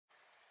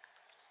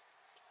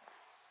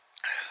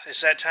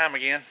it's that time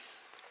again.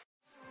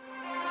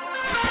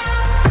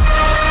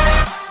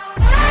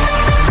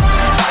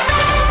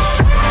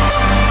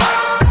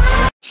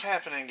 What's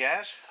happening,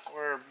 guys?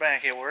 We're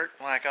back at work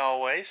like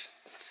always.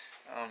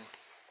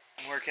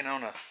 Working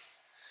on a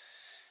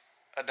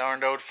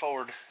darned old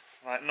Ford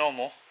like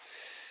normal.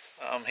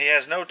 He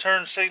has no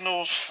turn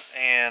signals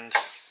and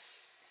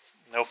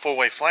no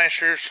four-way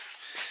flashers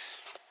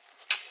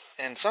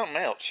and something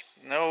else.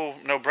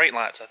 No brake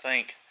lights, I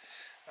think.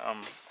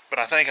 But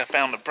I think I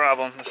found the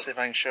problem. Let's see if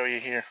I can show you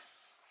here.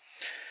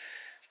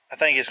 I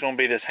think it's going to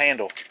be this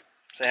handle.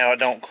 See how it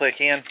don't click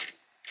in?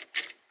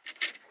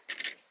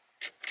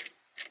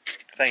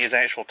 I think his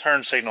actual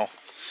turn signal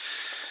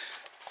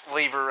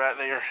lever right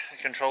there, the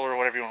controller,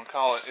 whatever you want to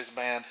call it, is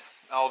bad.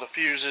 All the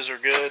fuses are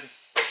good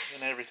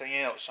and everything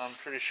else. So I'm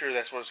pretty sure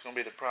that's what's going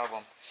to be the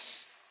problem.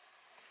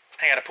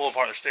 I got to pull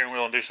apart the steering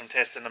wheel and do some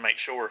testing to make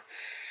sure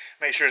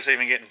it's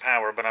even getting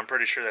power, but I'm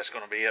pretty sure that's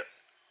going to be it.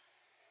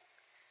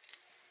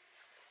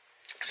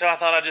 So I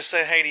thought I'd just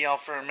say hey to y'all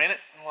for a minute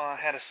while I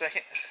had a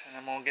second, and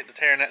I'm going to get to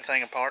tearing that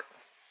thing apart.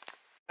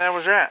 I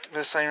was right.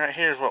 This thing right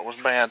here is what was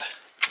bad.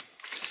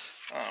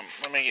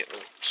 Let me get the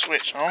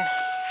switch on.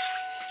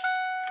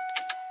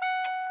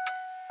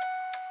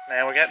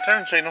 Now we got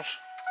turn signals.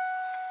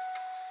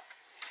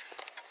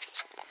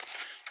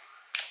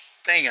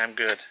 Dang, I'm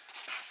good.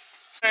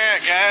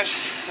 Alright guys,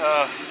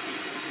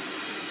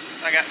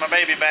 I got my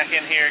baby back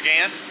in here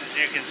again, as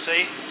you can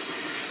see.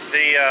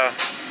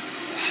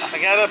 I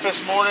got up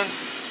this morning,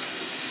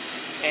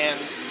 and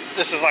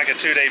this is like a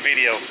 2-day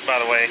video, by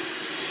the way.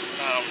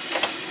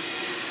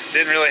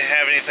 Didn't really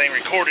have anything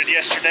recorded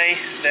yesterday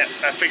that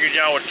I figured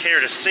y'all would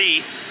care to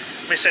see.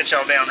 Let me set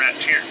y'all down right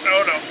here.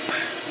 Oh no.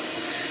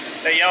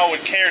 That y'all would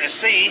care to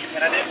see,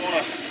 and I didn't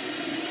want to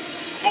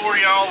bore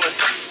y'all with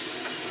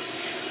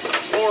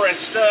boring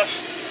stuff.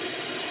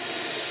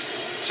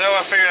 So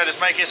I figured I'd just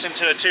make this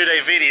into a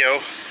 2-day video.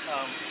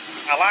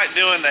 I like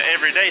doing the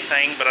everyday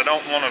thing, but I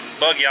don't want to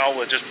bug y'all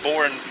with just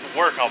boring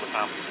work all the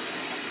time.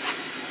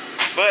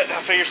 But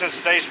I figure since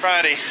today's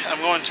Friday, I'm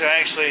going to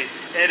actually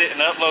edit and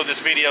upload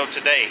this video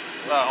today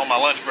on my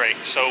lunch break.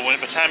 So by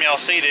the time y'all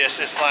see this,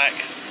 it's like,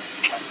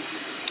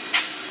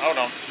 hold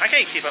on, I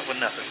can't keep up with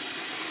nothing.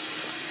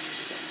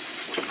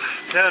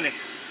 I'm telling you,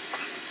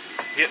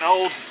 getting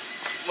old,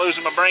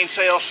 losing my brain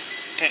cells,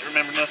 can't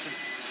remember nothing.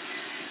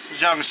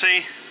 As y'all can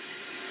see,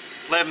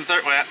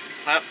 11:30.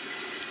 Well,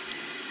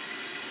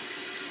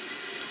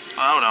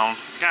 hold on,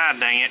 god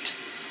dang it.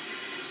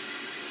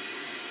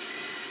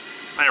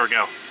 There we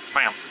go.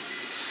 Bam.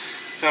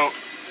 So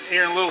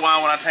here in a little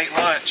while when I take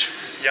lunch,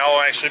 y'all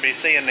will actually be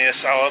seeing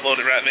this. I'll upload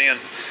it right then.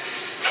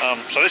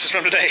 So this is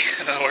from today,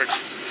 in other words.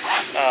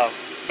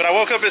 But I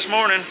woke up this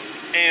morning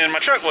and my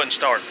truck wouldn't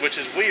start, which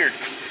is weird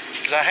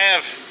because I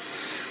have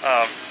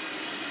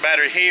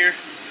battery here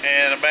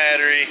and a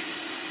battery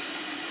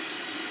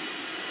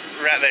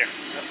right there.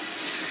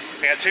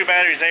 I got 2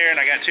 batteries there, and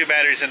I got 2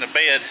 batteries in the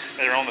bed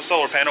that are on the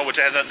solar panel, which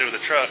has nothing to do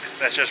with the truck.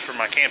 That's just for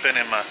my camping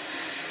and my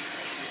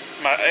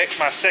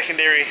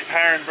secondary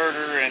power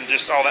inverter and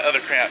just all that other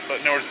crap. But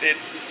in other words,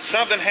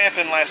 something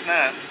happened last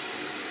night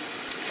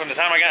from the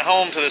time I got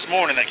home to this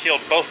morning that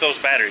killed both those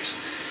batteries.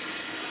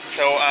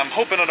 So I'm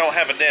hoping I don't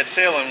have a dead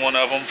cell in one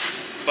of them,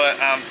 but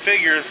I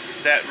figure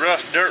that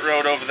rough dirt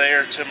road over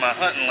there to my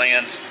hunting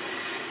land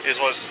is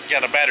what's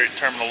got a battery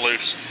terminal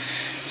loose.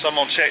 So I'm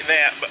gonna check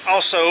that. But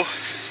also,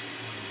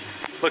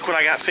 look what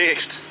I got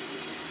fixed.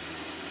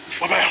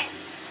 Wow.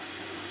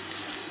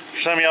 For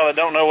some of y'all that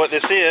don't know what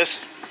this is,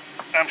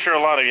 I'm sure a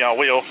lot of y'all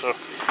will, so,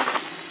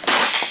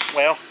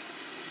 well,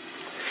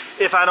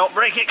 if I don't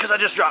break it, because I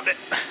just dropped it.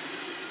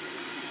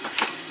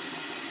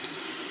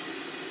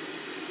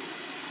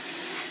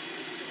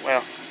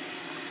 Well,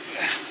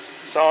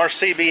 it's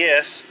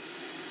RCBS,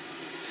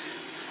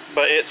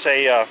 but it's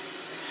a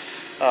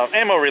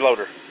ammo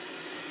reloader.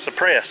 It's a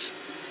press.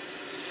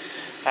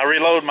 I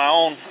reload my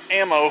own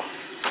ammo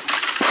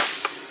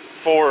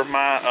for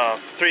my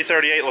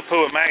 338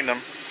 Lapua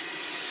Magnum,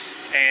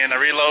 and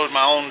I reload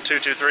my own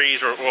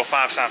 223s or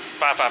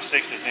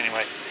 5.56s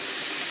anyway.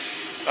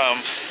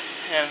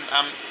 And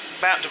I'm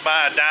about to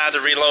buy a die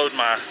to reload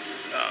my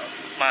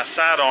my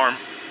sidearm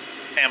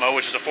ammo,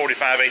 which is a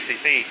 45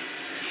 ACP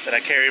that I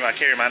carry. I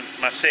carry my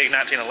SIG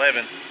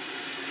 1911.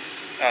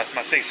 It's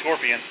my SIG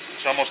Scorpion,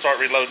 so I'm gonna start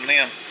reloading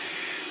them.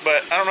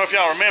 But I don't know if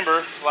y'all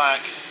remember,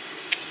 like,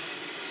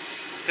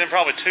 it's been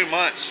probably 2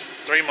 months,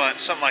 3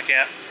 months, something like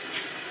that.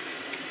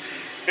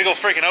 Big old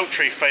freaking oak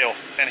tree fell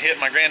and hit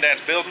my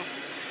granddad's building,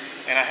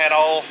 and I had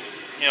all,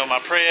 you know, my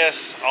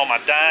press, all my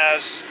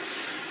dies,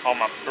 all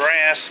my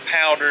brass,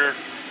 powder,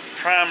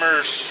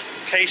 primers,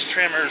 case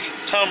trimmers,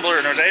 tumbler,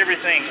 and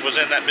everything was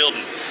in that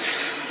building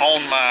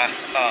on my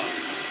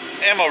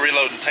ammo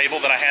reloading table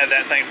that I had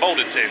that thing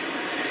bolted to.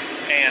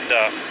 And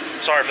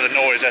sorry for the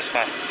noise, that's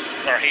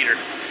our heater.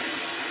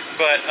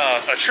 But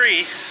a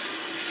tree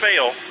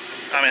fell,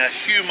 I mean a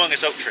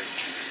humongous oak tree,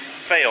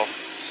 fell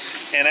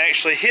and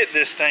actually hit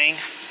this thing.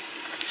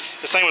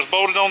 This thing was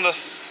bolted on the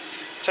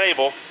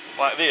table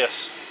like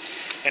this,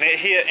 and it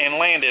hit and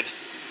landed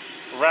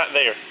right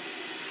there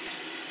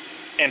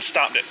and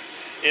stopped it.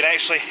 It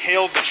actually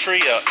held the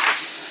tree up.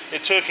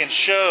 It took and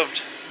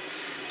shoved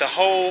the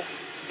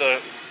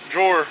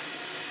drawer,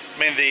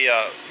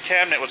 the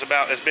cabinet was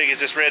about as big as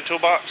this red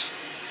toolbox.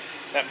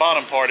 That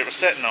bottom part it was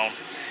sitting on,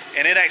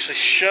 and it actually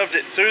shoved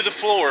it through the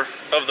floor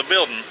of the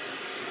building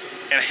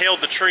and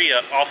held the tree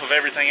up off of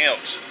everything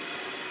else.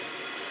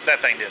 That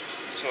thing did.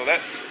 So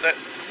that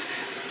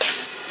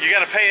you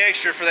got to pay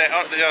extra for that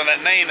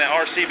that name, that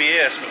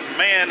RCBS. But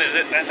man,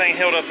 that thing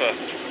held up a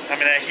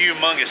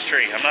humongous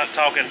tree. I'm not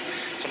talking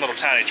some little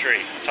tiny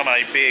tree. I'm talking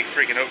about a big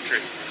freaking oak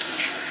tree.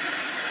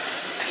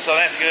 So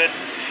that's good.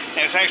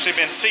 And it's actually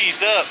been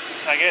seized up,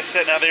 I guess,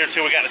 sitting out there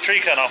until we got the tree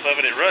cut off of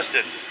it. It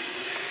rusted.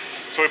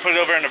 So we put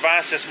it over in the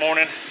vise this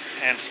morning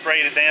and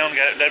sprayed it down,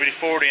 got it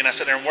WD-40, and I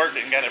sat there and worked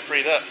it and got it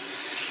freed up.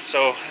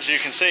 So as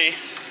you can see,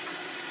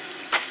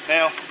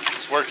 now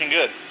it's working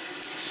good.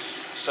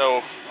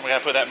 So we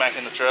gotta put that back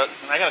in the truck.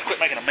 And I gotta quit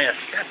making a mess.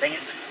 God dang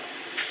it.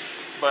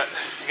 But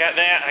I got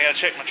that, I gotta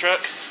check my truck,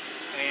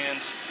 and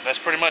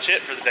that's pretty much it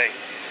for the day.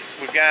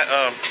 We've got,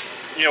 I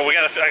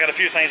got a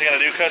few things I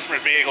gotta do, customers'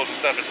 vehicles and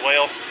stuff as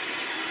well.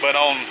 But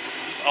on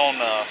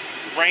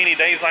rainy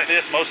days like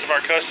this, most of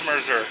our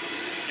customers are,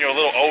 a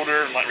little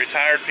older, like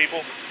retired people.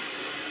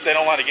 They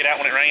don't like to get out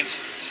when it rains.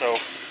 So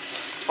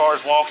as far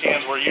as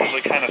walk-ins, we're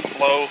usually kind of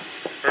slower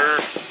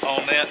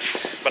on that.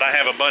 But I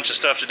have a bunch of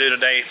stuff to do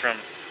today from,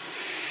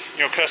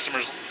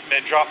 customers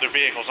that drop their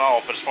vehicles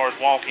off. But as far as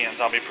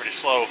walk-ins, I'll be pretty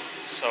slow.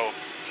 So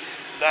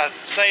I'd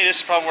say this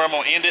is probably where I'm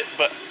gonna end it.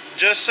 But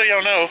just so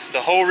y'all know,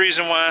 the whole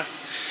reason why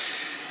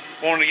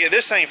I wanted to get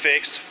this thing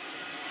fixed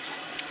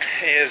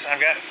is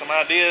I've got some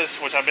ideas,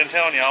 which I've been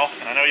telling y'all,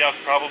 and I know y'all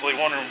probably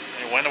wondering,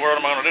 when in the world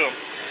am I going to do them?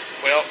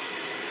 Well,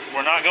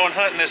 we're not going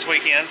hunting this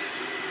weekend.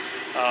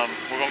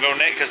 We're going to go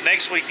because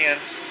next weekend,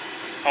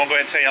 I'm going to go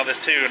ahead and tell y'all this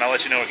too, and I'll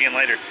let you know again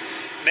later.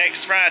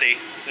 Next Friday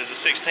is the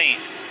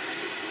 16th.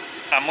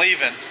 I'm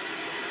leaving,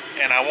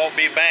 and I won't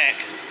be back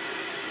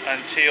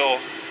until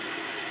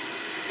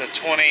the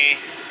 25th.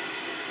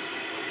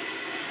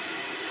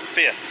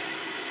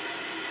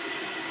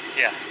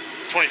 Yeah,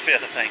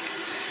 25th, I think.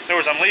 In other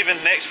words, I'm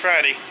leaving next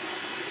Friday,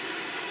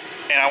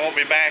 and I won't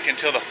be back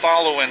until the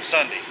following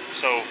Sunday.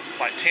 So,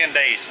 like 10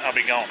 days, I'll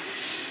be gone.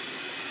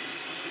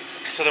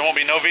 So there won't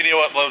be no video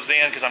uploads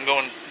then, because I'm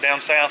going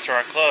down south to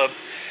our club.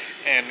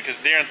 And because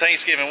during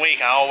Thanksgiving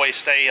week, I always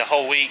stay a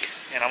whole week,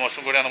 and I'm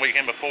also going to go down the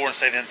weekend before and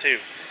stay then too.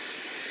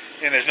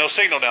 And there's no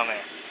signal down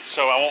there.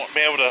 So I won't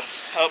be able to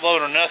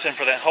upload or nothing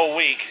for that whole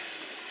week.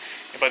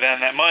 But then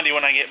that Monday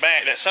when I get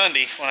back, that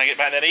Sunday, when I get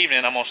back that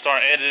evening, I'm going to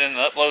start editing and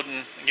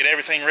uploading and get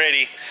everything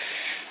ready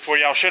where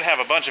y'all should have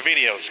a bunch of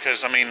videos.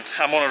 Because, I'm going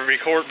to be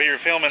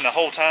filming the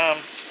whole time,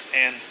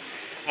 and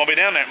I'm going to be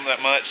down there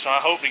that much, so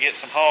I hope to get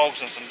some hogs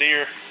and some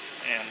deer,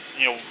 and,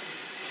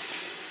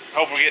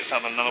 hope we get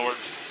something, in other words.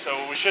 So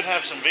we should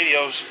have some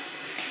videos,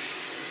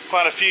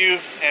 quite a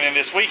few, and then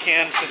this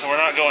weekend, since we're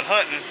not going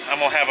hunting, I'm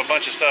going to have a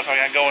bunch of stuff I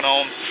got going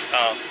on.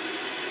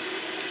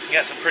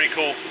 Got some pretty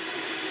cool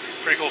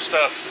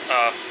stuff.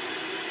 I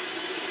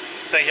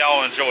think y'all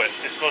will enjoy it.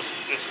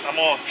 I'm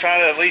going to try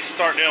to at least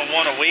start doing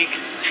one a week,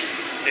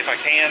 if I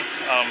can.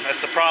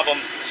 That's the problem,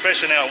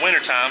 especially now in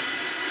wintertime.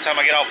 The time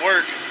I get off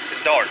work,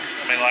 it's dark.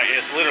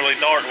 It's literally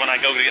dark when I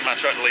go to get my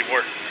truck to leave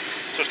work.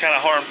 So it's kind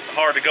of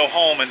hard to go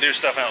home and do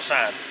stuff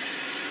outside.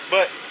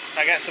 But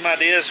I got some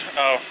ideas.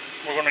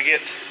 We're going to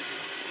get,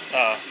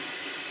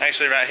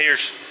 actually right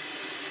here's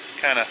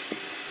kind of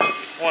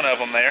one of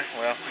them there.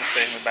 Well, let's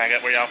see, let me back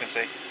up where y'all can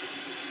see.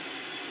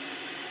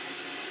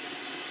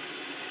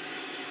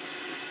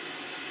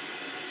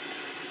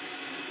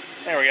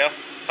 There we go,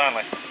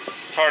 finally.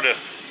 It's hard to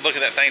look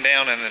at that thing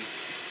down and then,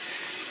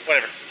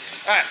 whatever.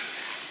 All right,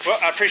 well,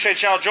 I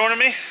appreciate y'all joining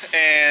me,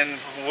 and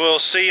we'll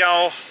see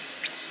y'all,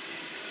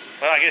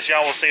 well, I guess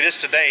y'all will see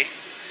this today.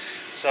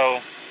 So,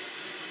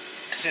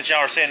 since y'all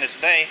are seeing this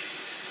today,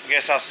 I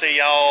guess I'll see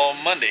y'all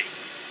Monday.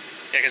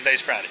 Yeah, because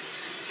today's Friday.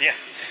 So, yeah.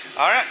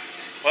 All right,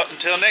 well,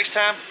 until next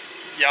time,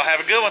 y'all have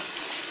a good one.